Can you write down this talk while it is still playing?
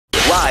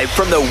Live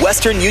from the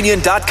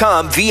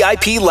westernunion.com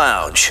VIP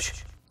Lounge.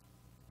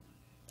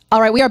 All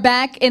right, we are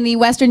back in the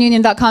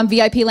westernunion.com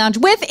VIP Lounge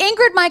with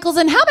Ingrid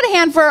Michaelson. How about a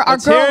hand for our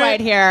girl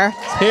right here?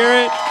 Let's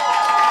hear it.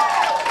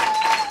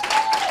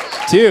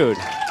 Dude.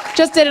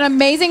 Just did an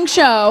amazing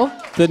show.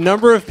 The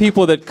number of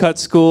people that cut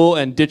school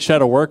and ditched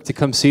out of work to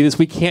come see this,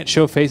 we can't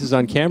show faces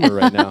on camera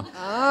right now.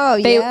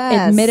 Oh, they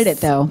yes. admitted it,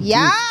 though.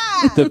 Yeah.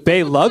 The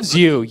Bay loves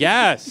you.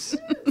 Yes.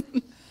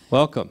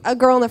 Welcome. A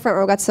girl in the front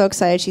row got so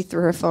excited she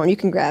threw her phone. You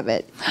can grab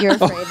it. You're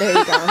afraid. There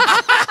you go.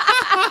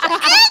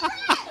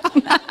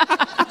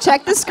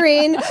 Check the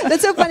screen.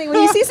 That's so funny.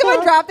 When you see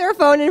someone drop their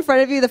phone in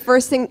front of you, the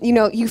first thing,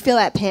 you feel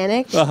that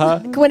panic.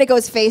 When it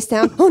goes face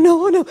down, oh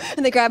no, oh no.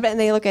 And they grab it and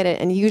they look at it,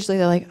 and usually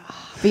they're like, oh.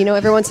 But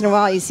every once in a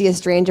while you see a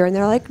stranger and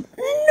they're like,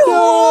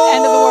 no.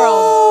 End of the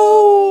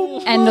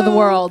world. End of the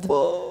world.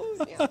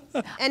 Yeah.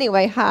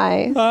 Anyway,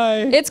 hi. Hi.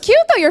 It's cute,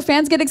 though. Your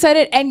fans get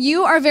excited. And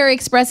you are very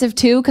expressive,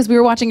 too, because we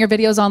were watching your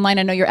videos online.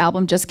 I know your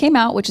album just came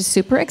out, which is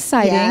super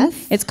exciting.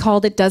 Yes. It's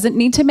called It Doesn't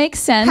Need to Make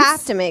Sense.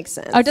 Have to make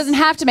sense. Oh, it doesn't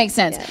have to make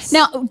sense. Yes.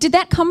 Now, did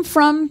that come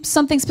from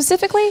something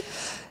specifically?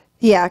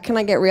 Yeah, can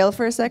I get real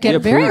for a second?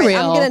 Get very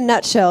real. I'm going to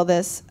nutshell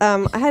this.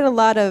 I had a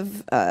lot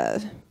of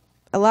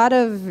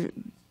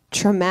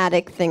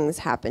traumatic things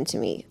happen to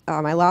me.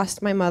 I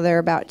lost my mother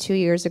about 2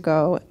 years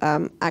ago,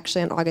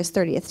 actually on August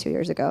 30th, 2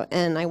 years ago.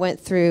 And I went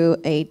through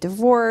a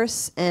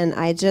divorce, and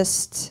I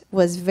just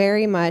was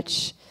very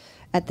much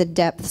at the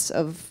depths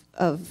of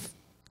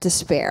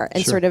despair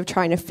and sort of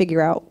trying to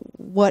figure out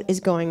what is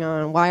going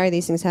on, why are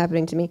these things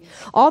happening to me,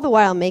 all the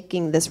while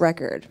making this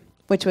record,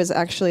 which was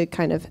actually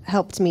kind of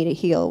helped me to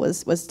heal,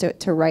 was to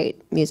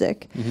write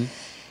music. Mm-hmm.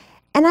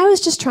 And I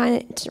was just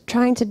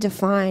trying to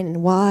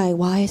define why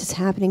is this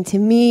happening to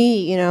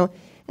me, And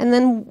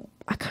then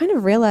I kind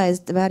of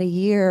realized about a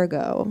year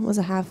ago, was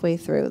halfway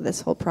through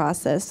this whole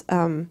process,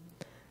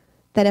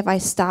 that if I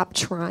stopped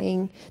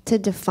trying to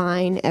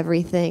define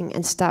everything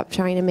and stopped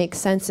trying to make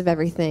sense of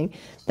everything,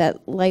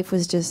 that life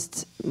was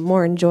just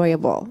more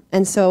enjoyable.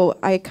 And so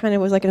I kind of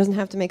was like, it doesn't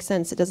have to make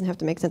sense. It doesn't have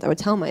to make sense. I would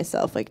tell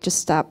myself, like, just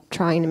stop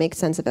trying to make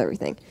sense of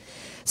everything.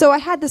 So I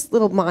had this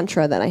little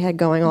mantra that I had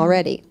going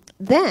already.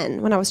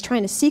 Then, when I was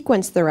trying to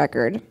sequence the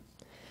record,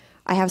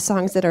 I have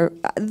songs that are,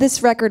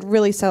 this record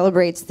really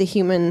celebrates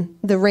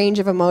the range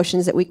of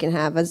emotions that we can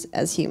have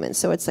as humans.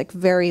 So it's like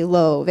very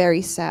low,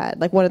 very sad.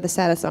 Like one of the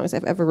saddest songs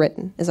I've ever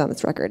written is on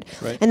this record.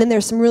 Right. And then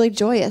there's some really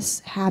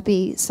joyous,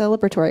 happy,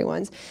 celebratory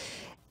ones.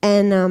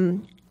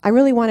 And I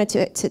really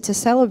wanted to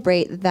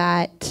celebrate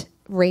that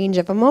range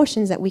of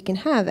emotions that we can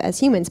have as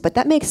humans. But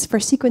that makes for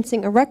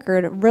sequencing a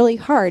record really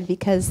hard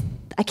because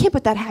I can't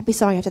put that happy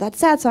song after that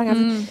sad song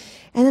after.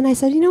 And then I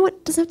said, you know what?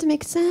 It doesn't have to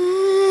make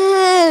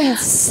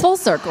sense. Full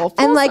circle.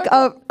 And like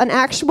an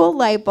actual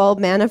light bulb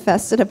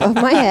manifested above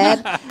my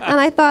head. And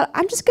I thought,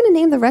 I'm just going to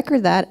name the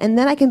record that. And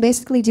then I can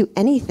basically do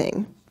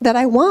anything that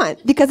I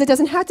want because it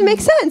doesn't have to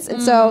make sense.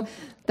 And so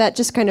that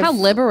just kind of how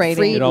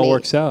liberating. It all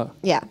works out.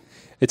 Yeah.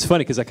 It's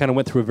funny because I kind of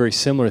went through a very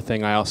similar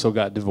thing. I also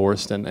got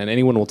divorced, and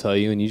anyone will tell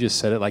you, and you just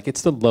said it, like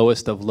it's the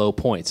lowest of low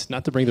points.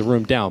 Not to bring the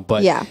room down,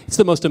 but it's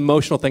the most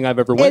emotional thing I've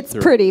ever went through.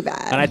 It's pretty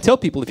bad. And I tell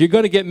people, if you're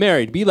going to get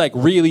married, be like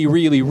really,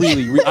 really,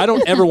 really, I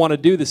don't ever want to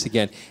do this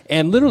again.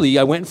 And literally,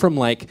 I went from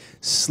like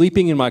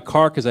sleeping in my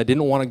car because I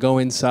didn't want to go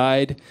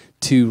inside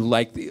to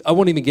like, I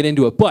won't even get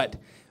into it, but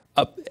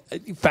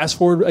fast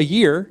forward a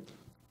year,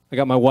 I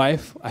got my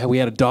wife, we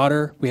had a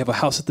daughter, we have a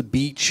house at the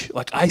beach.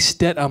 Like I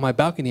stepped on my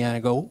balcony and I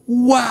go,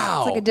 wow.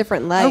 It's like a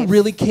different life. I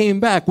really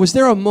came back. Was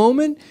there a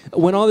moment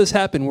when all this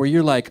happened where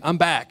you're like, I'm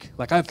back,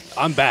 like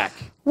I'm back?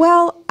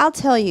 Well, I'll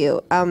tell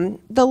you, when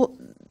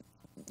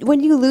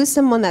you lose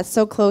someone that's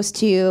so close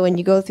to you and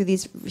you go through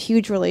these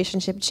huge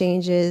relationship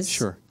changes.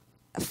 Sure.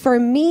 For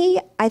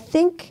me, I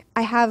think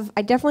I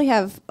definitely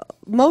have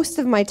most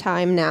of my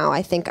time now,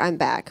 I think I'm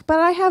back. But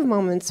I have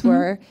moments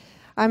where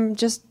I'm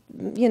just,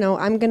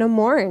 I'm going to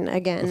mourn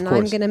again. And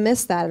I'm going to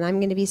miss that and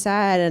I'm going to be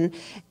sad.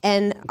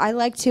 And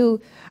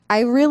I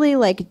really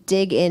like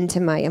dig into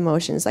my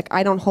emotions. Like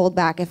I don't hold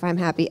back if I'm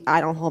happy. I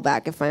don't hold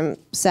back if I'm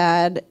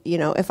sad.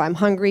 If I'm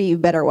hungry, you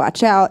better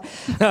watch out.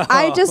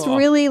 I just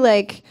really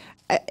like,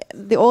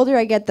 the older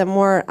I get, the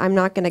more I'm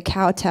not going to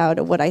kowtow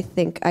to what I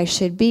think I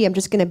should be. I'm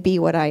just going to be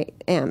what I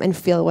am and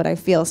feel what I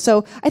feel.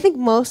 So I think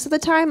most of the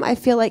time I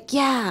feel like,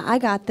 yeah, I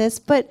got this.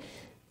 But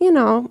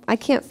I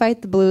can't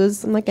fight the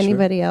blues. I'm like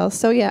anybody else.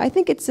 So, yeah, I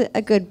think it's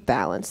a good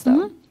balance,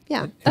 though. Mm-hmm.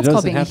 Yeah. That's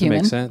called being a human.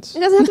 It doesn't have to make sense.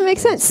 It doesn't have to make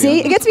sense. See?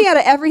 It gets me out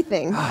of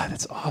everything. Ah,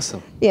 that's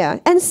awesome. Yeah.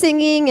 And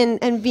singing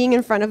and being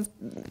in front of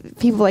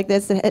people like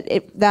this,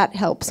 that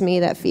helps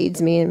me, that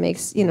feeds me and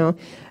makes,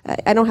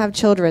 I don't have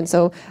children,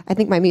 so I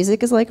think my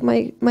music is like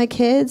my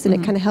kids, and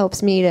it kind of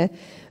helps me to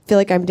feel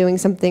like I'm doing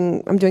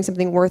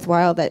something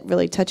worthwhile that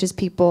really touches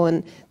people.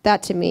 And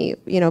that to me,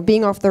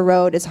 being off the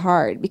road is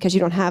hard because you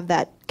don't have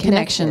that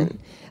connection.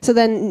 So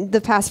then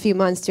the past few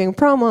months doing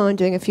promo and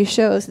doing a few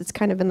shows, it's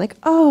kind of been like,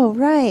 oh,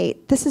 right,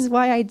 this is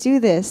why I do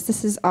this.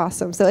 This is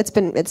awesome. So it's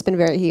been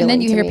very healing. And then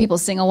you hear people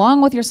sing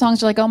along with your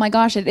songs. You're like, oh my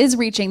gosh, it is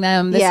reaching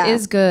them. This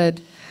is good.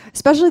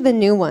 especially the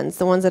new ones,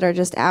 the ones that are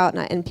just out,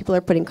 and people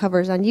are putting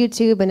covers on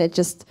YouTube, and it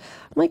just,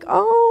 I'm like,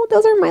 oh,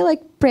 those are my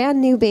like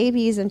brand new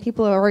babies, and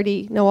people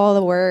already know all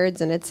the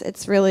words, and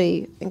it's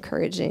really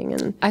encouraging.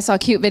 And I saw a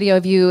cute video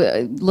of you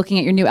looking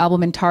at your new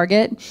album in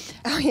Target.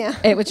 oh yeah,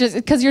 It was just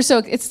because you're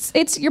so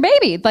it's your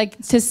baby. Like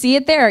to see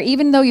it there,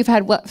 even though you've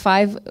had what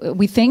 5?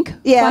 We think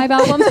Yeah. 5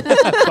 albums.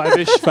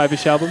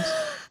 Five-ish albums.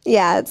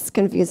 yeah, it's a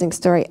confusing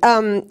story.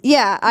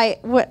 Yeah,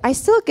 I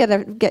still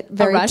get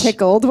very rush?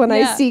 tickled when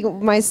Yeah. I see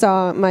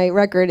my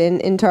record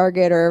in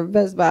Target or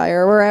Best Buy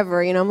or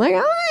wherever. You know, I'm like, oh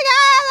my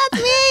god,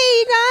 that's me,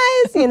 you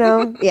guys. You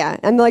know, yeah,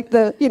 and like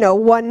the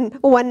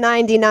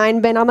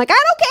 $1.99 bin. I'm like,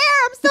 I don't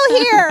care, I'm still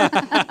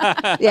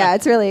here. Yeah,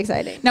 it's really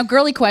exciting. Now,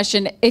 girly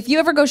question: if you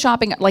ever go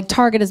shopping, like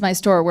Target is my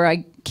store where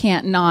I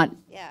can't not.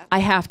 Yeah. I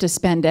have to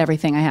spend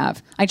everything I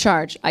have. I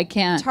charge. I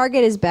can't.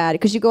 Target is bad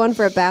because you go in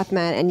for a bath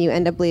mat and you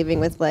end up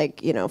leaving with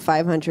like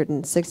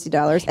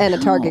 $560 and a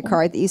Target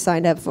card that you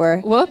signed up for.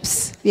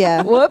 Whoops.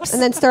 Yeah. Whoops.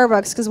 And then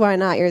Starbucks, because why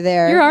not? You're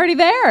there. You're already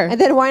there. And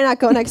then why not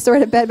go next door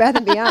to Bed Bath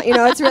and Beyond? You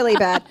know, it's really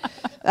bad.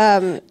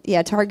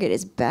 Yeah, Target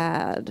is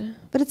bad,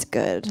 but it's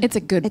good. It's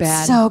a good bad.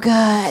 It's so good.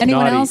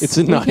 Anyone Naughty. else? It's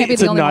a We naughty. can't be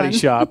It's the a only naughty one.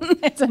 shop.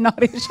 It's a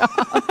naughty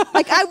shop.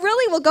 Like I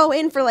really will go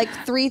in for like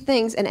 3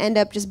 things and end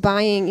up just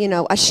buying,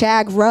 a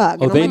shag rug.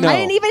 Oh, And I'm they like, know. I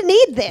didn't even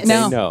need this.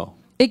 No. No.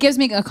 It gives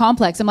me a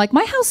complex. I'm like,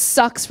 my house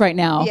sucks right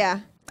now. Yeah.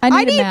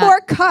 I need a mat.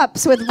 more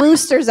cups with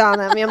roosters on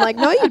them. I'm like,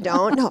 no, you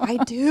don't. No, I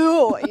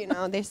do.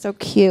 They're so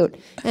cute.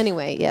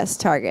 Anyway, yes,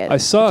 Target. I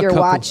saw if a you're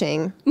couple-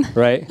 watching.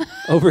 Right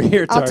over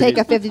here. I'll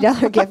Target. take a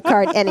 $50 gift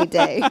card any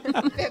day.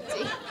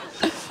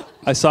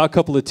 I saw a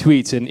couple of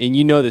tweets, and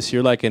you know this.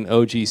 You're like an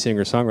OG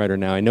singer-songwriter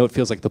now. I know it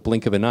feels like the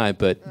blink of an eye,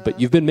 but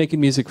you've been making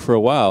music for a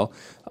while,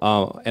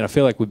 and I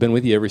feel like we've been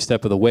with you every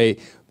step of the way.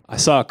 I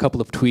saw a couple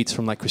of tweets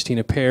from like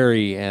Christina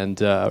Perri and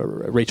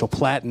Rachel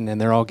Platten, and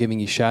they're all giving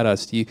you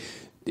shout-outs.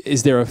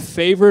 Is there a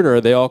favorite, or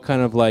are they all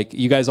kind of like,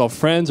 you guys all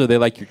friends? Are they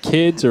like your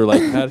kids, or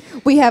like how?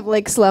 We have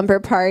like slumber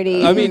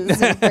parties. I mean-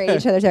 and braid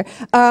each other's hair.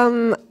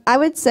 I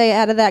would say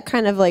out of that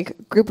kind of like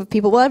group of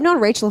people, well, I've known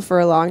Rachel for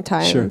a long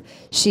time. Sure.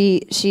 She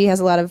has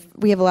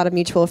we have a lot of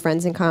mutual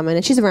friends in common,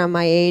 and she's around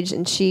my age,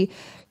 and she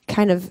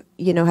kind of,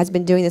 has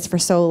been doing this for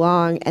so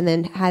long and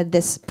then had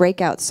this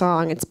breakout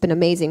song. It's been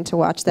amazing to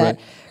watch that. Right.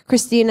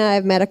 Christina,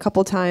 I've met a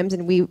couple times,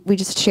 and we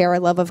just share a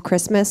love of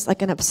Christmas,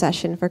 like an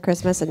obsession for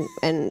Christmas.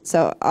 And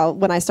so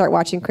when I start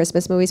watching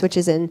Christmas movies, which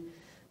is in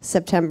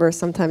September,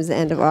 sometimes the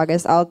end of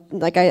August, I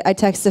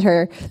texted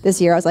her this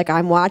year. I was like,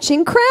 I'm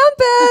watching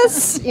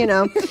Krampus,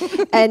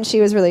 and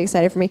she was really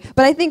excited for me.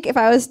 But I think if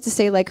I was to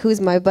say like who's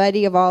my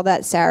buddy of all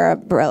that, Sarah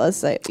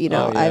Bareilles,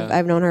 yeah.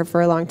 I've known her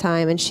for a long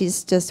time, and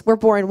we're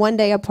born one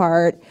day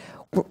apart.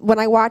 When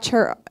I watch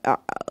her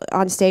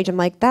on stage, I'm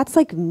like, that's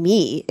like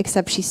me,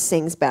 except she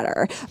sings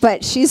better.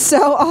 But she's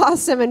so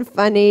awesome and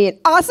funny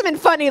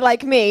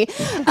like me,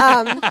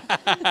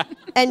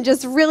 and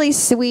just really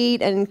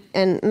sweet, and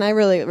I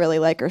really, really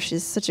like her.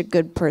 She's such a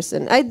good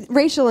person.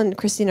 Rachel and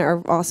Christina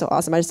are also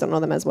awesome. I just don't know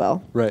them as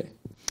well. Right.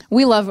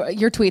 We love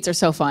your tweets are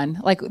so fun.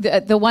 Like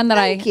the one that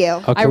Thank you.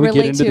 Oh, I can we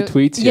relate get into to. the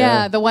tweets?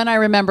 Yeah, Yeah. the one I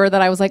remember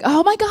that I was like,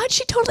 oh my god,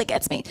 she totally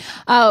gets me.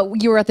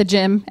 You were at the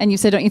gym and you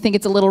said, don't you think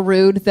it's a little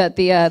rude that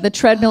the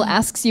treadmill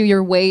asks you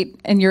your weight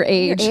and your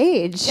age? Your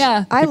age.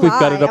 Yeah. I think we've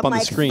got it up I'm on the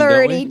like screen,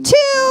 don't we?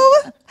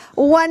 32,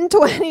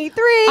 123.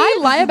 I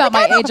lie about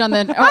my age on the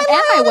and lie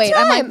all my the weight.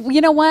 I'm time. like, you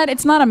know what?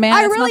 It's not a man.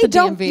 I it's really not the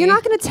don't. DMV. You're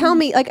not going to tell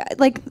me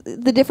like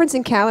the difference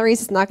in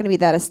calories is not going to be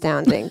that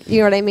astounding. You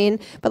know what I mean?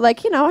 But I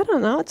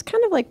don't know. It's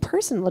kind of like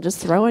personal. Just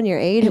throw in your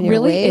age It and your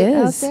really weight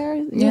out is. there.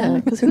 Yeah.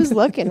 Because who's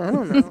looking? I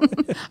don't know.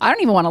 I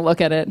don't even want to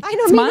look at it. I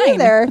know it's me mine.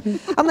 neither.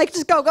 I'm like,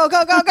 just go.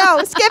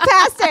 Skip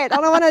past it. I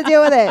don't want to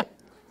deal with it.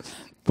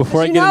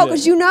 Before I get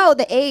Because into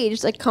the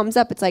age like comes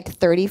up. It's like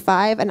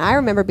 35, and I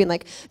remember being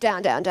like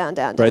down.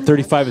 right,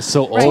 35 is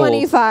so old.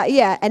 25,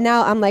 yeah. And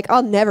now I'm like,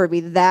 I'll never be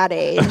that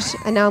age.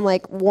 And now I'm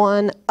like,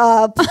 one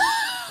up.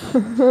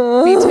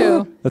 Me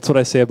too. That's what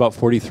I say about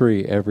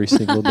 43 every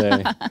single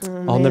day.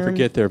 I'll never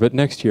get there, but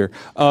next year.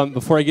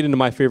 Before I get into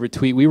my favorite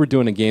tweet, we were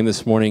doing a game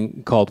this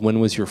morning called When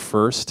Was Your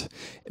First?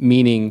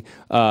 Meaning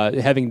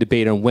having a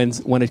debate on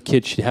when a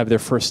kid should have their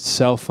first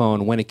cell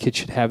phone, when a kid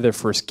should have their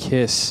first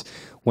kiss,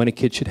 when a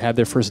kid should have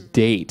their first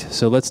date.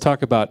 So let's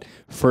talk about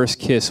first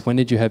kiss. When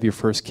did you have your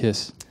first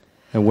kiss?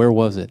 And where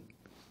was it?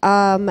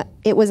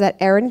 It was at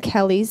Erin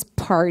Kelly's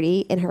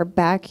party in her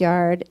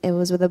backyard. It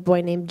was with a boy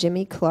named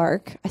Jimmy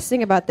Clark. I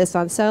sing about this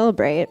on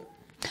Celebrate.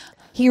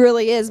 He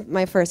really is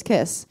my first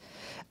kiss.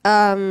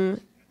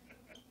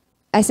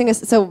 I sing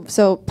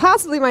so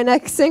possibly my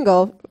next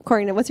single,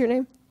 according to, what's your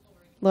name?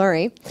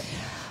 Lori.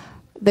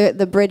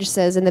 The bridge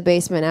says, in the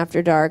basement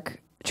after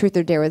dark, truth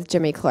or dare with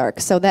Jimmy Clark.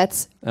 So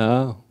that's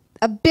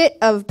a bit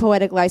of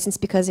poetic license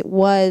because it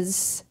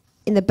was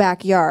in the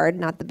backyard,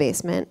 not the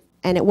basement.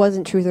 And it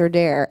wasn't truth or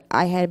dare.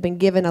 I had been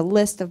given a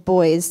list of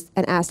boys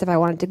and asked if I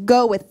wanted to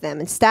go with them.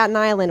 In Staten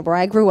Island, where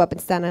I grew up in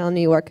Staten Island,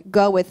 New York,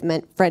 go with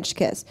meant French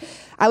kiss.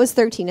 I was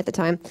 13 at the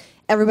time.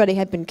 Everybody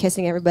had been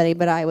kissing everybody,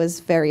 but I was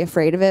very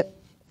afraid of it.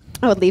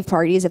 I would leave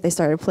parties if they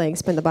started playing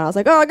Spin the Bottle. I was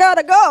like, oh, I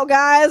gotta go,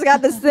 guys. I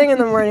got this thing in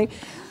the morning.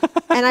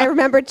 And I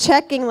remember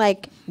checking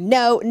like,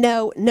 no.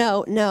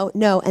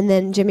 And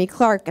then Jimmy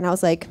Clark. And I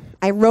was like,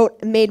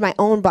 made my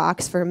own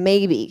box for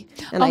maybe.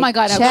 And oh my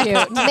God, how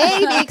cute.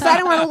 Maybe, because I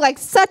don't want to look like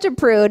such a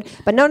prude.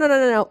 But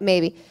no,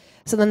 maybe.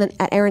 So then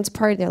at Aaron's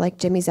party, they're like,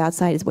 Jimmy's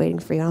outside, he's waiting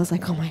for you. And I was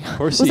like, oh my God. Of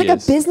course it was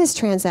like a business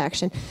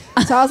transaction.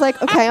 So I was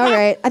like, okay, all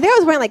right. I think I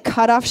was wearing like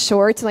cut-off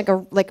shorts and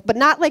but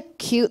not like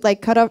cute,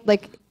 like cut-off,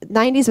 like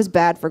 90s was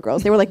bad for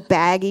girls. They were like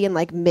baggy and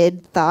like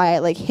mid-thigh,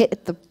 like hit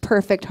at the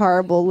perfect,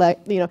 horrible, like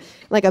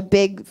a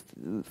big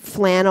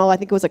flannel. I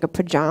think it was like a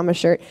pajama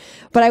shirt.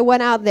 But I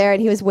went out there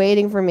and he was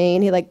waiting for me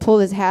and he like pulled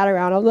his hat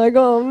around. I was like,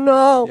 oh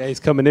no. Yeah, he's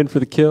coming in for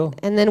the kill.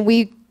 And then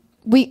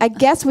I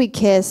guess we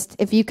kissed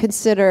if you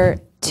consider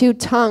two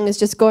tongues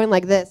just going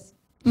like this.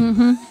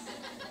 Mm-hmm.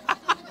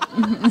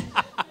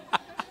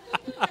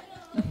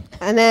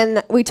 And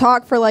then we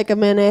talked for like a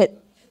minute,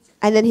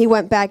 and then he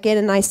went back in,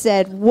 and I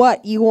said,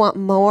 "What, you want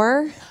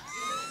more?"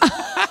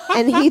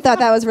 And he thought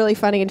that was really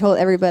funny and told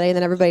everybody, and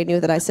then everybody knew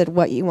that I said,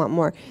 "What, you want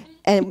more?"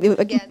 And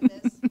again,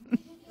 this,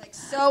 like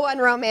so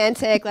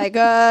unromantic, like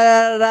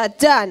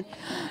done.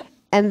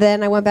 And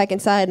then I went back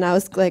inside, and I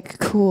was like,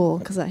 cool,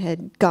 because I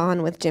had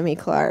gone with Jimmy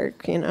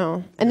Clark, And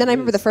then I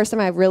remember the first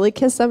time I really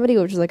kissed somebody,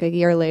 which was like a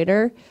year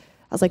later.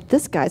 I was like,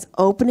 this guy's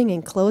opening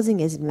and closing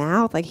his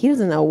mouth. Like, he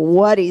doesn't know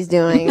what he's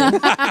doing. You're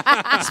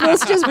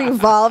supposed to just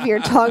revolve your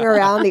tongue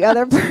around the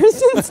other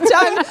person's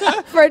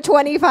tongue for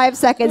 25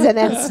 seconds and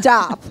then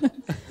stop.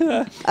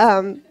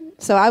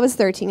 So I was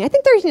 13. I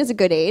think 13 is a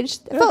good age.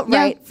 It felt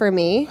right for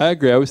me. I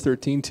agree. I was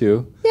 13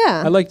 too.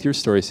 Yeah. I liked your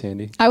story,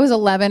 Sandy. I was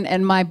 11,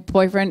 and my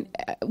boyfriend,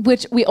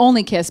 which we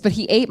only kissed, but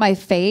he ate my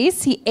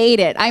face. He ate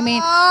it. I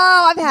mean,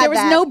 there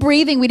was no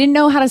breathing. We didn't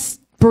know how to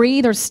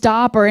breathe or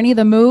stop or any of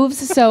the moves.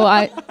 So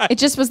it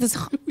just was this.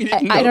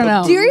 I don't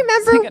know. Do you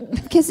remember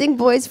kissing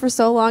boys for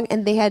so long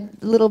and they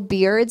had little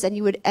beards and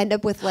you would end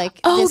up with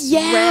like this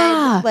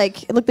red,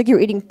 like it looked like you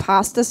were eating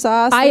pasta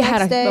sauce. I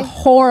had a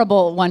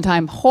horrible one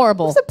time.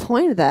 Horrible. What's the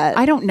point of that?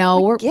 I don't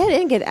know. Like, get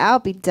in, get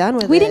out, be done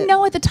with it. We didn't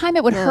know at the time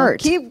it would hurt.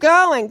 Keep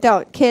going.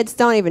 Kids,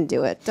 don't even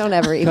do it. Don't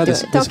ever even do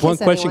it. This one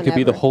question could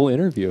be the whole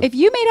interview. If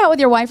you made out with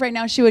your wife right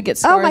now, she would get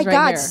scars. Oh my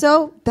God, here.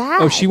 so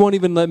bad. Oh, she won't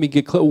even let me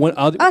get close.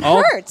 It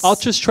hurts. I'll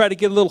just try to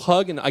get a little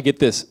hug, and I get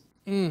this.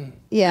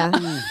 Yeah,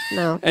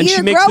 no. And Either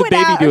she makes the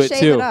baby do it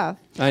too.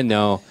 I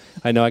know.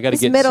 I got to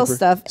get middle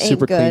stuff ain't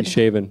super good. clean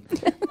shaven.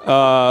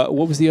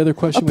 What was the other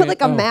question? I'll put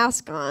like a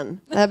mask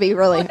on. That'd be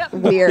really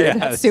weird.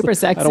 Yeah, super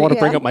sexy. I don't want to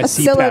bring up my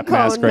CPAP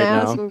mask right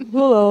now.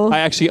 Hello. I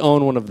actually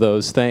own one of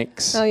those.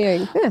 Thanks. Oh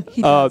yeah.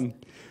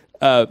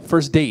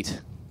 First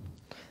date.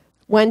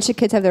 When should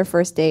kids have their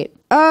first date?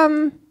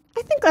 I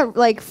think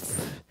like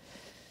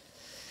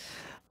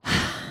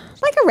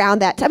around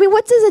that time. I mean,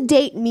 what does a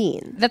date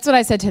mean? That's what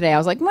I said today. I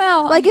was like,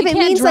 well, like if it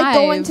means drive. like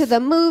going to the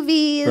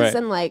movies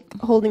and like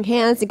holding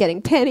hands and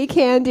getting penny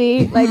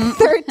candy, like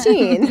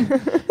 13,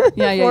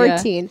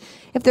 14.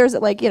 If there's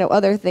like,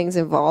 other things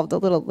involved a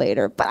little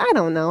later, but I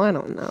don't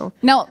know.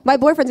 No, my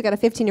boyfriend's got a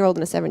 15-year-old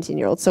and a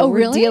 17-year-old, so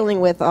we're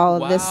dealing with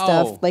all of this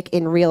stuff like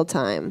in real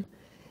time.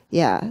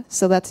 Yeah,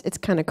 so it's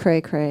kind of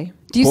cray.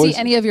 Do you see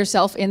any of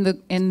yourself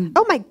in?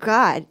 Oh my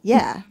God,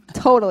 yeah,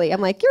 totally. I'm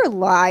like, you're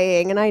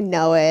lying, and I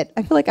know it.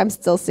 I feel like I'm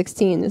still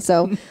 16,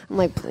 so I'm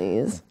like,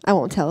 please. I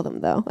won't tell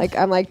them though. Like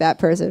I'm like that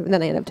person, and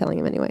then I end up telling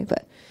him anyway.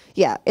 But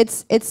yeah,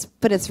 it's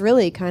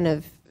really kind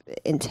of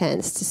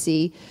intense to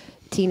see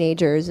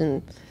teenagers,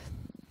 and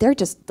they're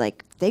just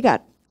like they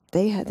got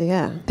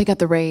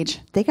the rage.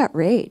 They got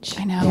rage.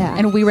 I know. Yeah.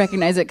 And we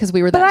recognize it because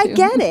we were that But too. I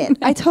get it.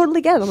 I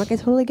totally get it. I'm like, I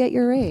totally get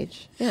your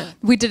rage. Yeah.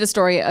 We did a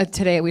story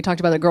today. We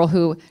talked about a girl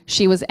who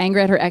she was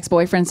angry at her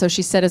ex-boyfriend, so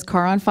she set his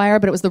car on fire,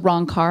 but it was the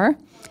wrong car.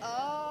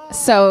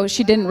 So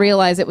she didn't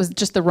realize it was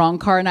just the wrong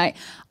car. And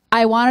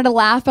I wanted to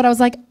laugh, but I was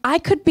like, I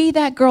could be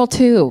that girl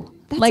too.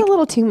 That's a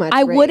little too much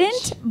I rage.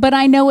 wouldn't, but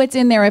I know it's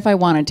in there if I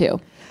wanted to.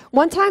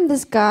 One time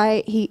this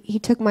guy, he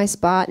took my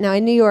spot. Now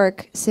in New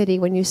York City,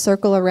 when you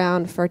circle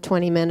around for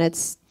 20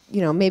 minutes,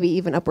 maybe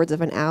even upwards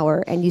of an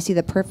hour, and you see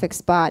the perfect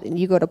spot, and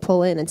you go to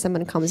pull in, and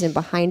someone comes in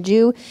behind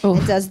you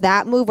and does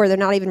that move where they're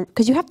not even,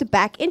 because you have to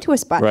back into a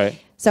spot. Right.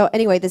 So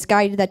anyway, this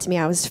guy did that to me.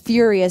 I was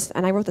furious,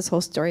 and I wrote this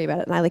whole story about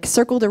it, and I like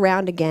circled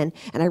around again,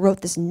 and I wrote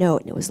this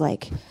note, and it was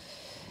like,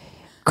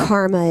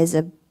 karma is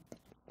a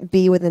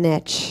bee with an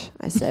itch,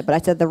 I said, but I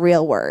said the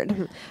real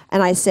word.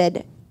 And I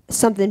said,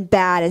 something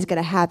bad is going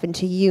to happen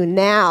to you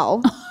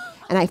now.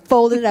 And I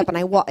folded it up, and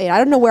I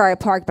don't know where I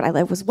parked, but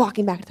I was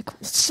walking back to the car,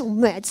 so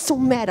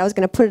mad. I was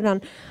going to put it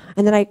on,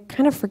 and then I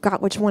kind of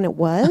forgot which one it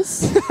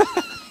was.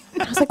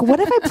 I was like, what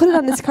if I put it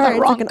on this car? And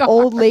it's like an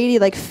old lady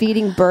like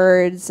feeding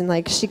birds, and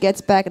like she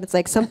gets back, and it's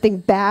like something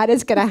bad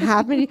is going to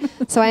happen.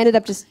 So I ended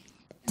up just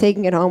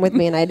taking it home with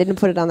me, and I didn't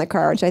put it on the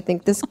car, which I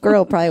think this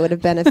girl probably would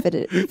have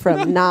benefited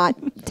from not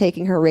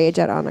taking her rage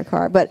out on a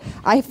car. But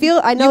I know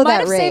that rage. You might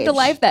have saved a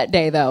life that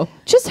day, though.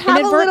 Just have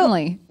a little.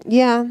 Inadvertently.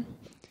 Yeah.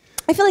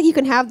 I feel like you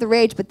can have the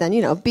rage, but then,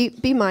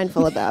 be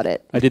mindful about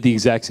it. I did the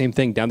exact same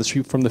thing down the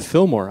street from the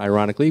Fillmore,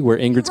 ironically, where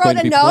Ingrid's going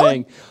to be note?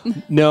 playing.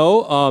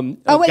 No.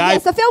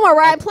 Yes, the Fillmore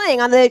where I'm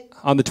playing on the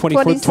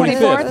 24th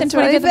and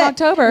 25th of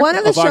October. One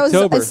of the shows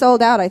October. is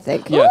sold out, I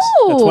think. Yes,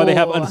 that's why they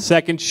have Ooh. a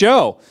second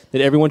show that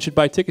everyone should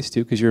buy tickets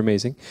to because you're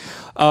amazing.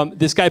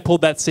 This guy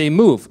pulled that same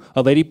move.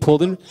 A lady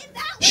pulled in.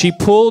 She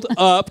pulled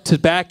up to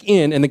back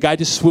in, and the guy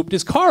just swooped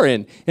his car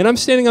in. And I'm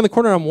standing on the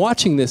corner, I'm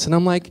watching this, and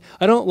I'm like,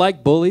 I don't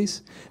like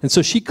bullies. And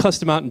so she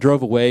cussed him out and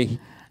drove away.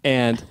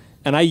 And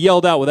I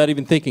yelled out without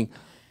even thinking,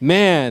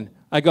 man,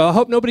 I go, I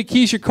hope nobody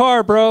keys your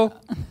car, bro.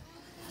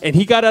 And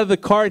he got out of the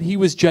car, and he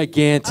was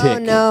gigantic. Oh,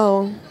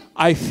 no.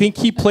 I think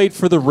he played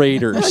for the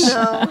Raiders.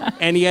 Oh, no.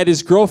 And he had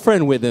his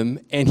girlfriend with him,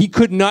 and he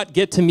could not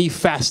get to me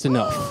fast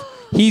enough.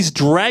 He's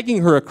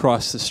dragging her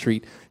across the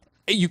street.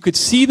 You could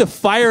see the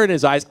fire in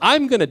his eyes.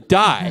 I'm going to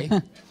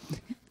die.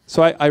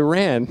 So I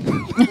ran.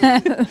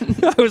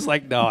 I was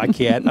like, no, I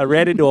can't. I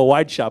ran into a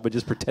wine shop and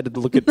just pretended to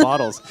look at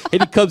bottles.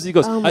 And he comes, he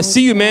goes, I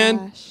see you,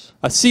 man.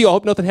 I see you. I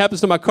hope nothing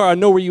happens to my car. I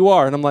know where you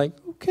are. And I'm like,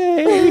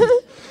 okay.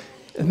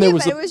 And It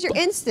was your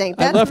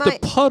instinct. I left a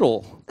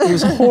puddle. It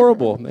was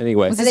horrible.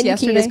 Anyway. Was And this then you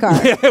keyed his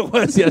yesterday? car. It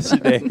was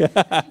yesterday.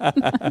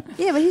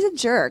 Yeah, but he's a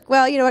jerk.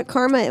 Well, you know what?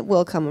 Karma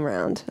will come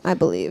around, I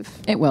believe.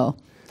 It will.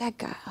 That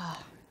guy.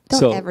 Don't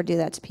So- ever do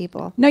that to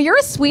people. No, you're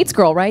a sweets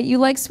girl, right? You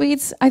like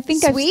sweets? I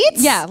think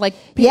Sweets? Yeah, like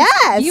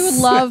Yes. You would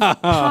love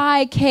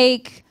pie,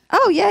 cake.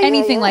 Oh, yeah,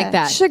 Anything like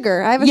that.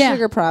 Sugar. I have a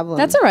sugar problem.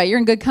 That's all right. You're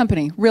in good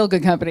company. Real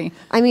good company.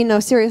 I mean, no,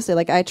 seriously.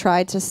 Like, I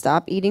tried to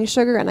stop eating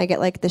sugar, and I get,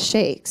 like, the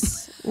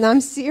shakes. No,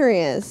 I'm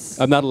serious.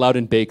 I'm not allowed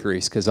in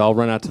bakeries because I'll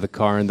run out to the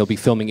car and they'll be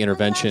filming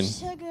Intervention.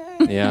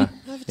 Yeah.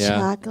 Yeah.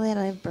 Chocolate.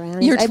 I have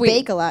brownies. Your I tweet.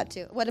 bake a lot,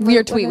 too.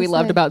 Your tweet we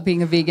loved about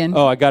being a vegan.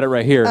 Oh, I got it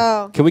right here.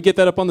 Oh. Can we get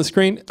that up on the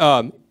screen?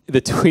 The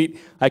tweet,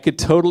 I could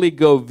totally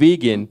go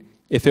vegan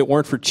if it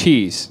weren't for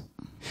cheese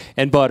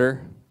and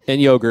butter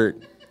and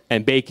yogurt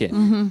and bacon.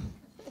 Mm-hmm.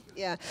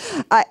 Yeah.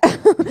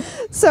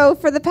 So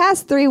for the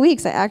past 3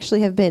 weeks, I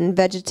actually have been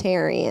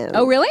vegetarian.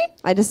 Oh, really?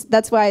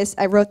 That's why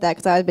I wrote that,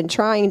 because I've been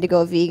trying to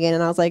go vegan,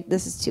 and I was like,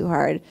 this is too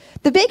hard.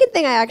 The bacon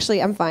thing,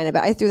 I'm fine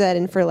about. I threw that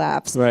in for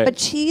laughs. Right. But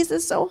cheese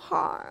is so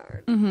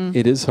hard.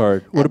 It is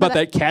hard. What about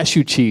that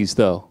cashew cheese,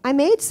 though? I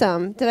made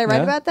some. Did I write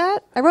Yeah? about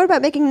that? I wrote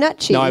about making nut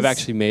cheese. No, I've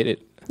actually made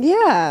it.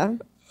 Yeah.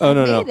 Oh,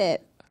 no, I no. made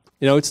it.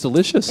 You know, it's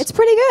delicious. It's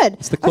pretty good.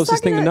 It's the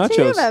closest thing to I was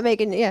talking nachos. about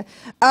making, yeah.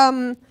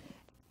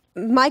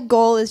 My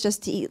goal is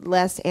just to eat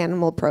less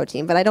animal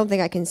protein, but I don't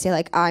think I can say,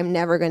 like, I'm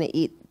never going to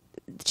eat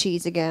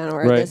cheese again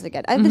or Right. this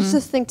again. I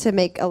just think to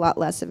make a lot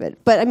less of it.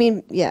 But I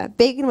mean, yeah,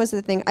 bacon was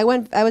the thing. I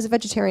was a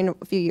vegetarian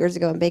a few years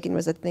ago, and bacon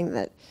was the thing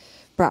that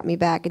brought me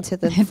back into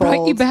the It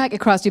brought you back. It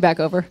crossed you back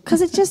over.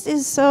 because it just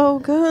is so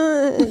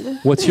good.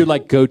 What's your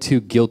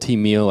go-to guilty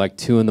meal? Like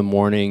 2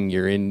 a.m,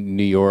 you're in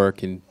New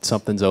York and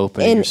something's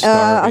open. You're I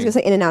starving. was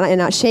gonna say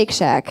In-N-Out, Shake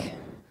Shack.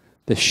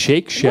 The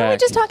Shake Shack. Were we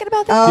just talking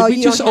about that? Oh, Did we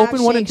you just don't have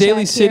open one in Shake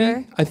Daly Shack City?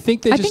 here? I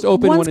think they I just think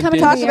opened one's one in coming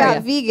Daly to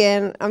Talk the City.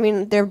 area. about vegan. I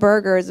mean, their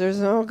burgers are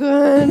so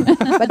good,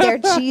 but their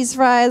cheese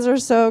fries are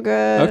so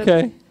good.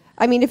 Okay.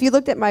 I mean, if you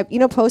looked at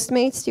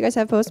Postmates, do you guys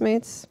have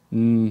Postmates?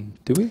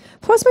 Do we?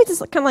 Postmates is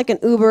kind of like an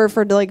Uber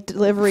for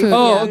delivery. Food.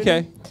 Oh, food.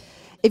 okay.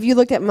 If you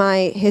looked at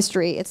my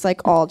history, it's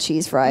like all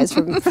cheese fries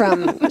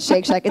from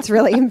Shake Shack. It's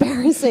really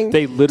embarrassing.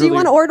 They Do literally- you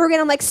want to order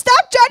again? I'm like,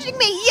 stop judging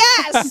me.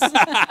 Yes,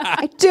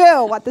 I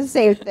do want the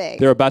same thing.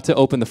 They're about to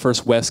open the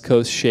first West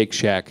Coast Shake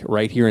Shack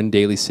right here in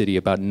Daly City,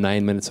 about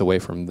 9 minutes away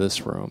from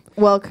this room,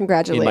 Well, in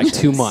congratulations.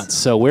 2 months.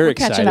 So we're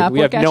catching excited. up. We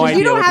We're have no catching up. idea.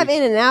 You don't what have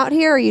In-N-Out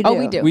here, or you do? Oh,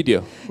 we do. We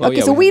do. Oh, Okay,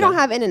 yeah, so we have don't that.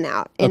 have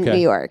In-N-Out in Okay.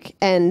 New York,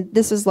 and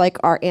this is like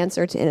our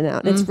answer to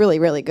In-N-Out. It's really,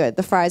 really good.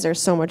 The fries are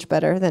so much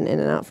better than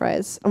In-N-Out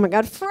fries. Oh my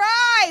God,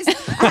 fries!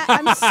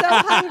 I'm so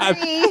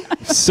hungry.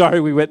 Sorry,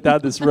 we went down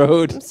this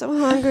road. I'm so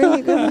hungry.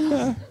 You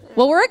guys.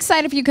 Well, we're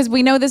excited for you because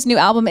we know this new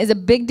album is a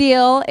big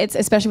deal. It's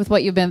especially with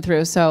what you've been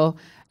through. So,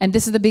 and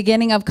this is the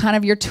beginning of kind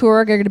of your tour.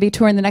 You're going to be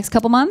touring the next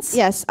couple months.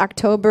 Yes,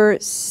 October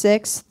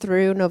 6th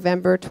through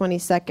November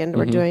 22nd.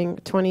 We're Mm-hmm. doing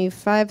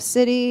 25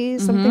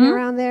 cities, something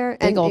around there,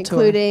 and old tour.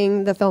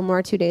 including the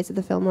Fillmore, 2 days at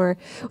the Fillmore,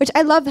 which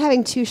I love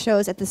having 2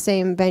 shows at the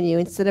same venue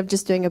instead of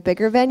just doing a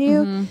bigger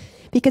venue,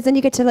 because then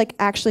you get to like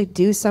actually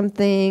do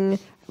something.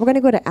 We're going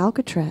to go to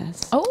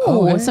Alcatraz.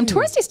 Oh, some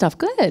touristy stuff.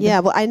 Good. Yeah,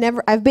 well,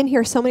 I've been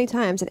here so many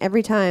times, and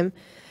every time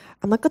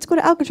I'm like, let's go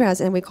to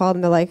Alcatraz. And we call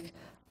them, they're like,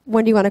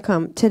 when do you want to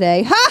come?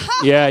 Today.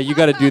 Yeah, you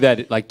got to do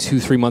that like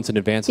 2-3 months in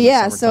advance. in the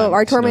Yeah, so summertime.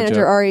 our It's tour no manager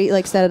joke. already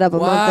like set it up a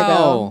month ago.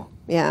 Wow.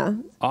 Yeah.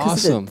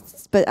 'Cause Awesome.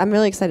 but I'm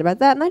really excited about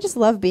that, and I just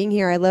love being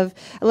here. I love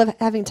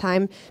having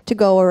time to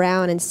go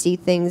around and see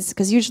things,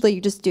 because usually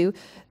you just do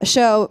a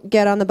show,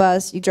 get on the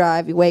bus, you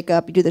drive, you wake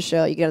up, you do the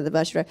show, you get on the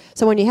bus, you drive.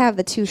 So when you have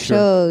the 2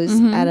 shows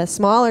at a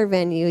smaller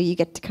venue, you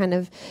get to kind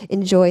of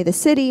enjoy the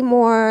city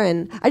more,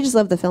 and I just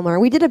love the Fillmore.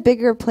 We did a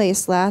bigger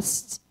place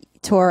last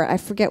tour. I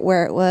forget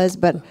where it was,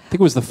 but I think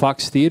it was the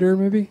Fox Theater,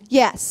 maybe.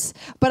 yes.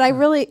 But I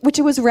really, which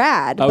it was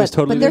rad. I was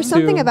totally but there's there,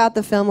 something too. about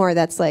the Fillmore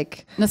that's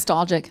like,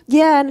 Nostalgic.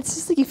 yeah, and it's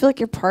just like you feel like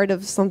you're part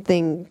of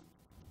something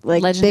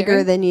like Legendary?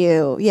 bigger than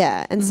you.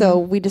 Yeah. And so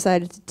we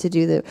decided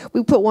to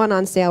we put one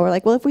on sale. We're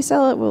like, well, if we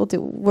sell it,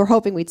 we're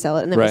hoping we'd sell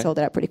it. And then we Right. sold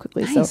it out pretty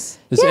quickly. Nice. So,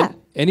 Is yeah.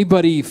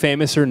 anybody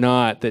famous or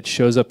not that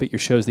shows up at your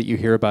shows that you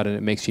hear about and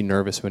it makes you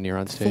nervous when you're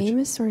on stage?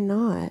 Famous or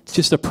not?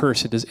 Just a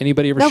person. Does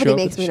anybody ever show Nobody up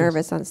makes at me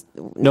shows? nervous.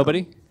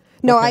 Nobody?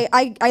 No, Okay.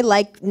 I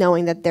like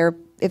knowing that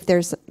if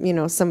there's,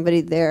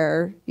 somebody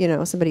there,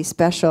 somebody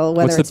special,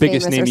 whether What's the it's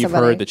biggest famous name or you've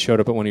somebody. heard that showed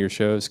up at one of your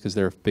shows because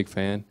they're a big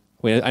fan?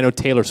 I know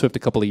Taylor Swift a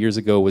couple of years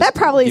ago was That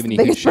probably is giving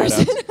the you huge biggest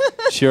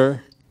shout-outs.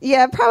 Sure.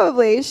 Yeah,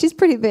 probably. She's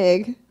pretty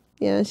big.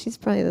 Yeah, she's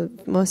probably the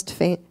most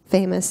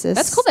famous.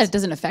 That's cool that it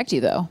doesn't affect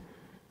you though.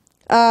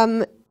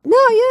 No,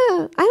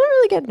 yeah. I don't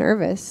really get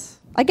nervous.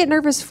 I get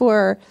nervous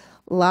for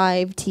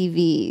live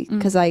TV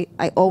because I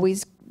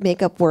always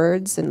make up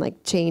words and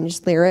like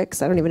change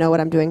lyrics. I don't even know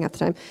what I'm doing half the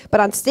time. But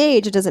on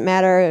stage, it doesn't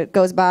matter. It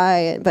goes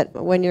by. But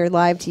when you're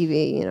live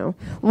TV,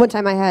 one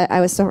time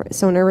I was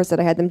so nervous that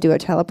I had them do a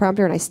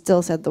teleprompter and I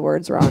still said the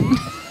words wrong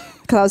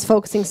because I was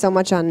focusing so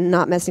much on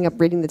not messing up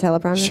reading the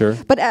teleprompter. Sure.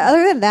 But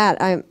other than that,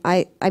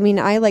 I mean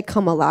I like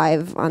come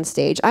alive on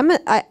stage. I'm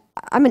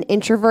an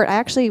introvert. I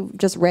actually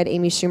just read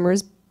Amy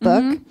Schumer's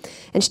book,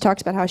 and she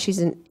talks about how she's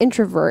an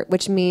introvert,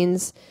 which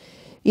means,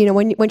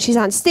 when she's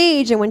on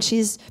stage and when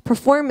she's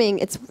performing,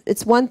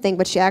 it's one thing,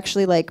 but she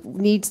actually like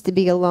needs to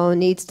be alone,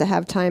 needs to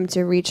have time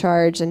to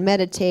recharge and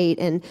meditate,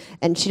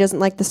 and she doesn't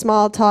like the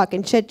small talk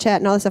and chit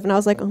chat and all this stuff. And I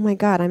was like, oh my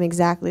God, I'm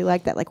exactly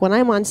like that. Like when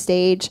I'm on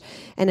stage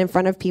and in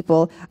front of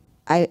people,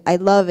 I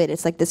love it.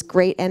 It's like this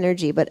great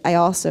energy, but I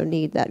also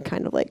need that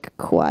kind of like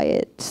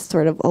quiet,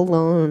 sort of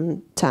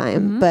alone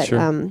time. But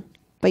Sure.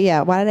 But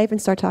yeah, why did I even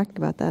start talking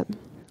about that?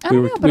 I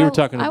don't know, but we were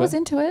talking about. I was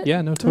into it.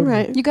 Yeah, no, totally. All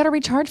right. You got to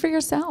recharge for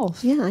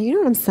yourself. Yeah, you know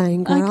what I'm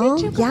saying, I girl.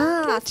 get you, girl.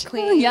 I Yes, get you.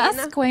 queen.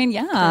 Yes, queen.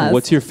 Yes.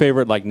 What's your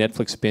favorite like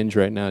Netflix binge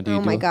right now? Oh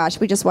my gosh,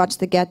 we just watched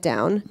The Get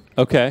Down.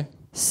 Okay.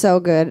 So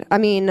good. I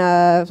mean,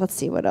 let's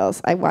see what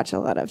else. I watch a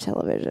lot of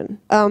television.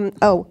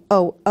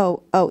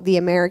 The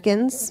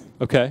Americans.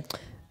 Okay.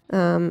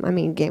 I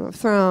mean, Game of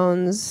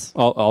Thrones.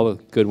 All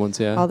the good ones,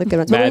 yeah. All the good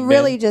ones. Mad But we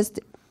really Men. just.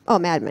 Oh,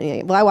 Mad Men.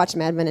 Yeah. Well, I watched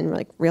Mad Men in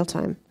like real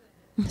time.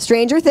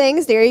 Stranger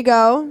Things. There you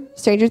go.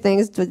 Stranger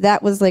Things.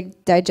 That was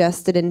like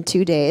digested in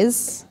 2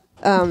 days.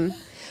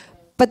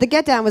 But The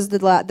Get Down was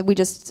the lot that we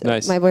just.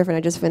 Nice. My boyfriend and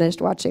I just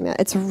finished watching that.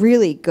 It's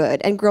really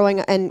good. And growing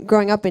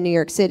up in New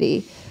York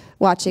City,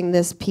 watching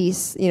this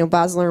piece,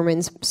 Baz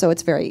Luhrmann's. So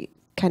it's very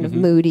kind of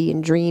moody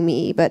and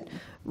dreamy, but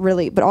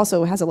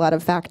also has a lot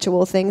of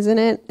factual things in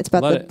it. It's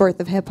about the birth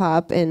of hip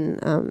hop in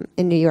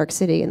New York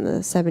City in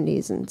the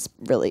 70s, and it's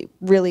really,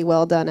 really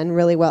well done and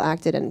really well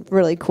acted and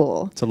really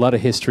cool. It's a lot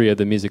of history of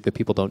the music that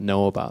people don't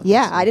know about.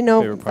 Yeah, That's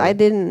I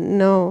didn't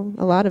know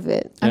a lot of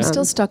it. I'm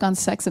still stuck on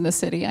Sex in the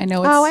City. I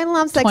know it's I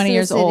love Sex 20 and the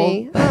years City.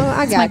 old. Oh,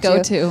 I It's got my you.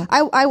 go-to.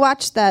 I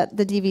watch the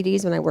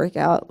DVDs when I work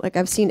out. Like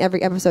I've seen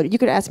every episode. You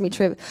could ask me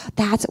trivia.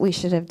 That's what we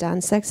should have done.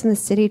 Sex and the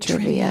City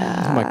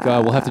trivia. Oh my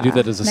God, we'll have to do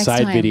that as a Next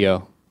side time.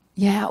 video.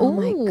 Yeah. Oh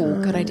my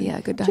God. Good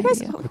idea. Good Do you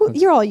guys, idea.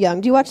 you're all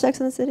young. Do you watch Sex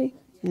and the City?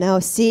 No.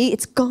 See,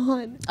 it's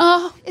gone.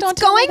 Oh, don't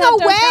tell me going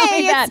that. Don't tell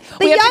away. me that. It's-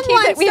 the We have to young keep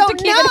it. ones We have to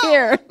don't keep it know.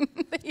 here.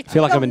 I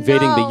feel like I'm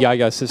invading the no.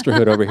 Yaya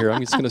sisterhood over here.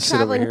 I'm just going to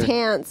sit over Traveling here.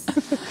 pants.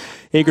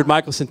 Ingrid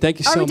Michaelson, thank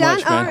you Are so we done?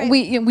 much, man. All right.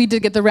 We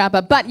did get the wrap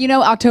up, but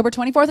October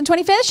 24th and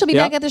 25th, she'll be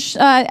Yep. back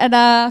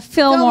at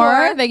Fillmore.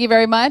 Fillmore. Thank you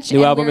very much. New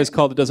And album we're- is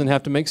called It Doesn't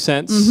Have to Make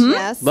Sense.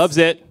 Yes. Loves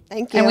it.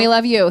 Thank you. and we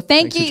love you. Thank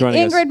Thanks for you,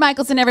 joining us. Ingrid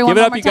Michaelson. Everyone, Give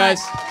it one up, more you time.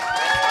 guys.